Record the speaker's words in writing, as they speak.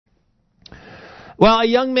Well, a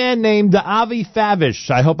young man named Avi Favish,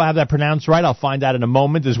 I hope I have that pronounced right, I'll find out in a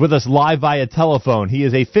moment, is with us live via telephone. He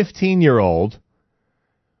is a 15-year-old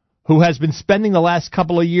who has been spending the last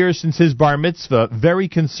couple of years since his bar mitzvah very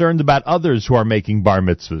concerned about others who are making bar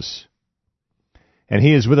mitzvahs. And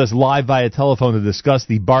he is with us live via telephone to discuss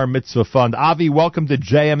the Bar Mitzvah Fund. Avi, welcome to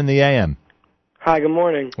JM in the AM. Hi, good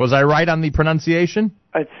morning. Was I right on the pronunciation?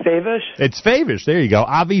 It's Favish? It's Favish. There you go.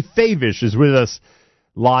 Avi Favish is with us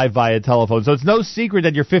live via telephone. So it's no secret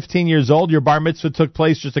that you're 15 years old. Your bar mitzvah took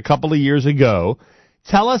place just a couple of years ago.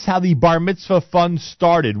 Tell us how the Bar Mitzvah Fund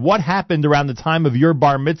started. What happened around the time of your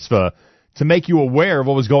bar mitzvah to make you aware of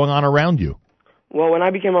what was going on around you? Well, when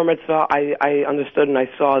I became bar mitzvah, I understood and I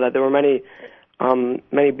saw that there were many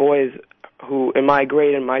boys who, in my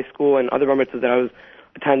grade, in my school, and other bar mitzvahs that I was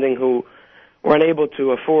attending who were unable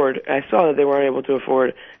to afford. I saw that they weren't able to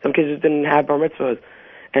afford. Some kids just didn't have bar mitzvahs.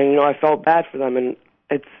 And, I felt bad for them. And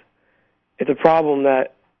it's a problem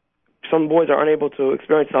that some boys are unable to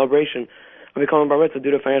experience celebration of becoming bar mitzvah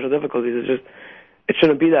due to financial difficulties. It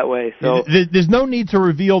shouldn't be that way. So there's no need to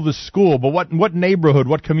reveal the school, but what neighborhood,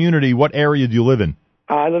 what community, what area do you live in?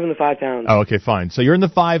 I live in the 5 towns. Oh, okay, fine. So you're in the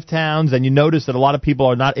 5 towns, and you notice that a lot of people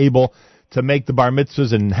are not able to make the bar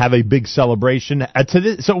mitzvahs and have a big celebration.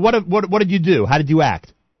 So what did you do? How did you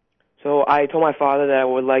act? So I told my father that I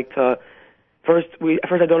would like to. First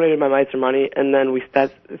I donated my Meiser money, and then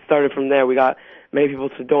that started from there. We got many people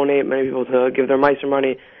to donate, many people to give their Meiser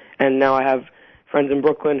money, and now I have friends in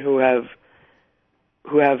Brooklyn who have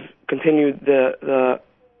continued the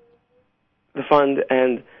fund,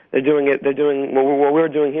 and they're doing what we're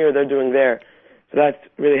doing here, they're doing there. So that's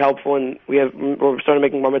really helpful, and we're starting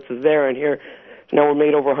making bar mitzvahs there and here. So now we're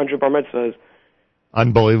made over 100 bar mitzvahs.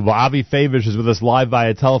 Unbelievable. Avi Favish is with us live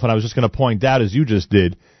via telephone. I was just going to point out, as you just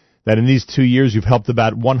did, that in these 2 years you've helped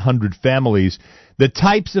about 100 families. The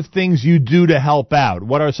types of things you do to help out,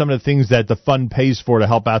 what are some of the things that the fund pays for to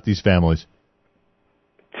help out these families?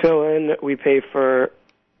 Fill-in, we pay for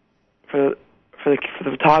the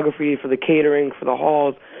photography, for the catering, for the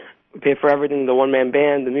halls. We pay for everything, the one-man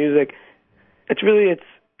band, the music. It's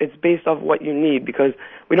based off what you need, because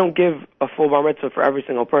we don't give a full bar mitzvah for every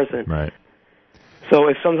single person. Right. So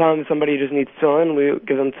if sometimes somebody just needs fill-in, we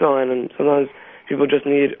give them fill-in, and sometimes people just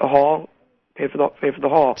need a hall, pay for the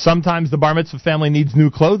hall. Sometimes the bar mitzvah family needs new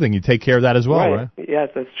clothing. You take care of that as well, right?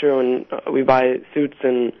 Yes, that's true, and we buy suits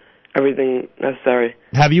and everything necessary.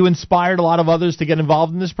 Have you inspired a lot of others to get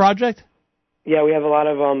involved in this project? Yeah, we have a lot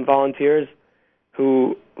of volunteers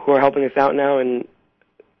who are helping us out now in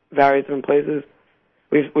various different places.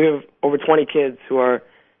 We have over 20 kids who are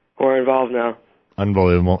involved now.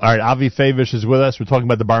 Unbelievable. All right, Avi Favish is with us. We're talking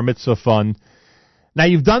about the Bar Mitzvah Fund. Now,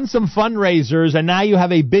 you've done some fundraisers, and now you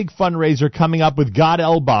have a big fundraiser coming up with Gad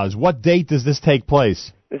Elbaz. What date does this take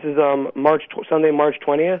place? This is Sunday, March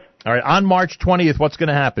 20th. All right, on March 20th, what's going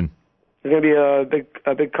to happen? There's going to be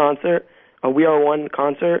a big concert, a We Are One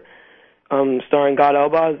concert, starring Gad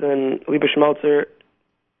Elbaz and Liba Schmelzer,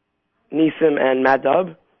 Nisim, and Matt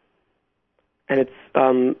Dubb. And it's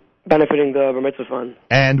benefiting the Bar Mitzvah Fund.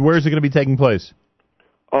 And where is it going to be taking place?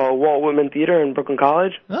 Walt Whitman Theater in Brooklyn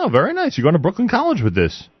College. Oh, very nice. You're going to Brooklyn College with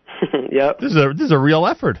this. Yep. This is a real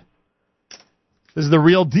effort. This is the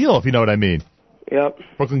real deal, if you know what I mean. Yep.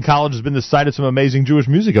 Brooklyn College has been the site of some amazing Jewish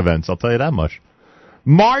music events, I'll tell you that much.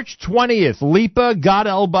 March 20th, Lipa, Gad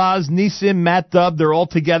Elbaz, Nisim, Matt Dubb, they're all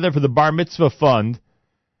together for the Bar Mitzvah Fund.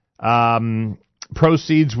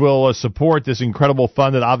 Proceeds will support this incredible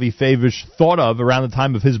fund that Avi Favish thought of around the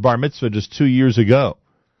time of his Bar Mitzvah just 2 years ago.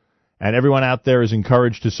 And everyone out there is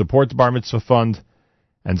encouraged to support the Bar Mitzvah Fund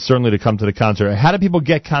and certainly to come to the concert. How do people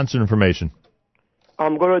get concert information?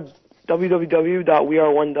 Go to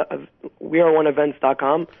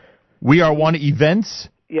www.weareoneevents.com. We Are One Events?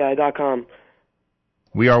 Yeah, .com.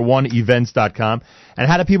 WeAreOneEvents.com. And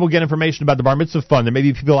how do people get information about the Bar Mitzvah Fund? There may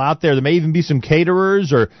be people out there. There may even be some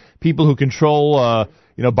caterers or people who control,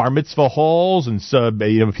 Bar Mitzvah halls and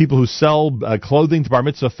people who sell clothing to Bar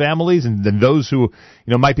Mitzvah families, and then those who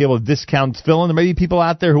might be able to discount fill-in. There may be people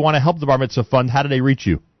out there who want to help the Bar Mitzvah Fund. How do they reach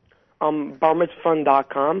you?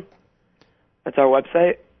 BarMitzvahFund.com. That's our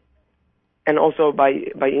website, and also by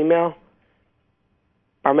email.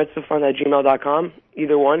 BarMitzvahFund@gmail.com.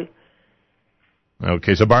 Either one.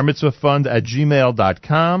 Okay, so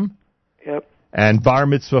BarMitzvahFund@gmail.com. Yep. And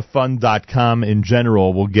BarMitzvahFund.com in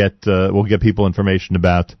general will get people information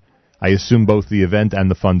about, I assume, both the event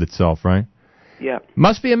and the fund itself, right? Yeah.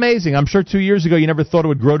 Must be amazing. I'm sure 2 years ago you never thought it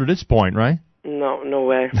would grow to this point, right? No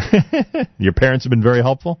way. Your parents have been very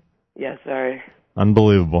helpful? Yes, sorry.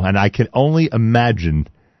 Unbelievable. And I can only imagine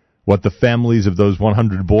what the families of those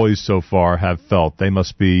 100 boys so far have felt. They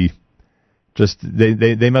must be Just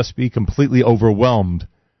they must be completely overwhelmed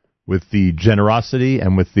with the generosity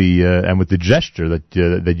and with the gesture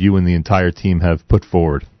that you and the entire team have put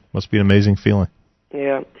forward. Must be an amazing feeling.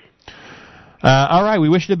 Yeah. All right, we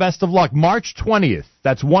wish you the best of luck. March 20th.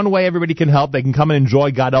 That's one way everybody can help. They can come and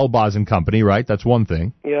enjoy God Elbaz and Company, right? That's one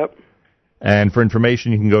thing. Yep. And for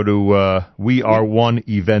information, you can go to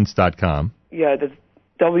weare1events.com. Yeah, that's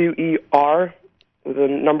WER with the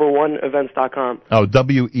number 1 events.com. Oh,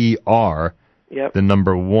 WER. Yep. The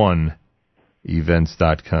number 1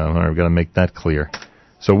 events.com. All right, we've got to make that clear.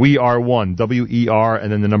 So we are one, WER,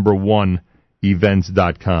 and then the number 1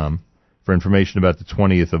 events.com for information about the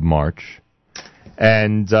 20th of March.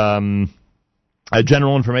 And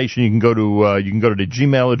general information, you can go to the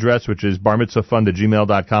Gmail address, which is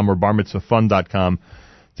barmitzvahfund@gmail.com or barmitzvahfund.com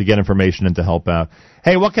to get information and to help out.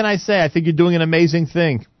 Hey, what can I say? I think you're doing an amazing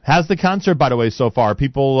thing. How's the concert, by the way, so far? Are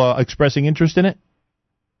people expressing interest in it?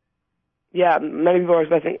 Yeah, many people are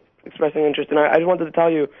expressing interest, and I just wanted to tell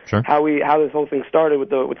you how this whole thing started with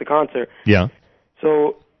the concert. Yeah.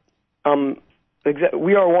 So,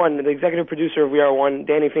 We Are One, the executive producer of We Are One,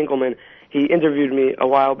 Danny Finkelman, he interviewed me a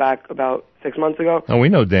while back, about 6 months ago. Oh, we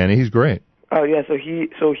know Danny. He's great. Oh yeah, so he's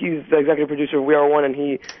the executive producer of We Are One, and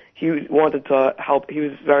he wanted to help. He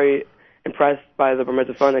was very impressed by the Bar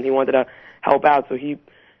Mitzvah Fund, and he wanted to help out. So he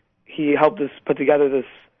helped us put together this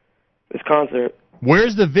concert.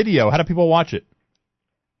 Where's the video? How do people watch it?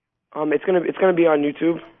 It's gonna be on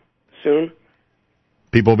YouTube soon.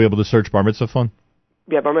 People will be able to search Bar Mitzvah Fund?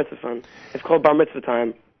 Yeah, Bar Mitzvah Fund. It's called Bar Mitzvah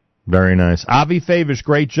Time. Very nice. Avi Favish,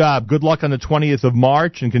 great job. Good luck on the 20th of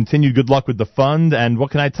March, and continued good luck with the fund. And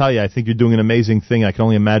what can I tell you? I think you're doing an amazing thing. I can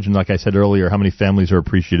only imagine, like I said earlier, how many families are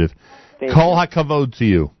appreciative. Kol hakavod to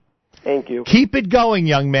you. Thank you. Keep it going,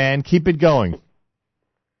 young man. Keep it going.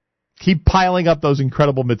 Keep piling up those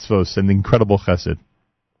incredible mitzvos and incredible chesed.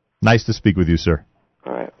 Nice to speak with you, sir.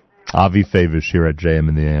 All right. Avi Favish here at JM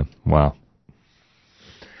in the AM. Wow.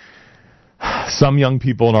 Some young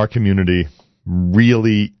people in our community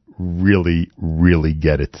really, really, really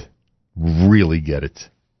get it. Really get it.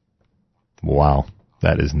 Wow.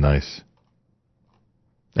 That is nice.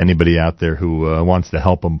 Anybody out there who wants to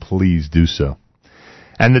help them, please do so.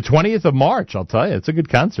 And the 20th of March, I'll tell you, it's a good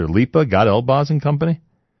concert. Lipa, God Elbaz and Company.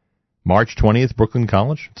 March 20th, Brooklyn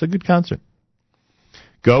College. It's a good concert.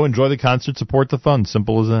 Go, enjoy the concert, support the fund.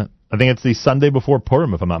 Simple as that. I think it's the Sunday before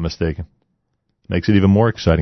Purim, if I'm not mistaken. Makes it even more exciting.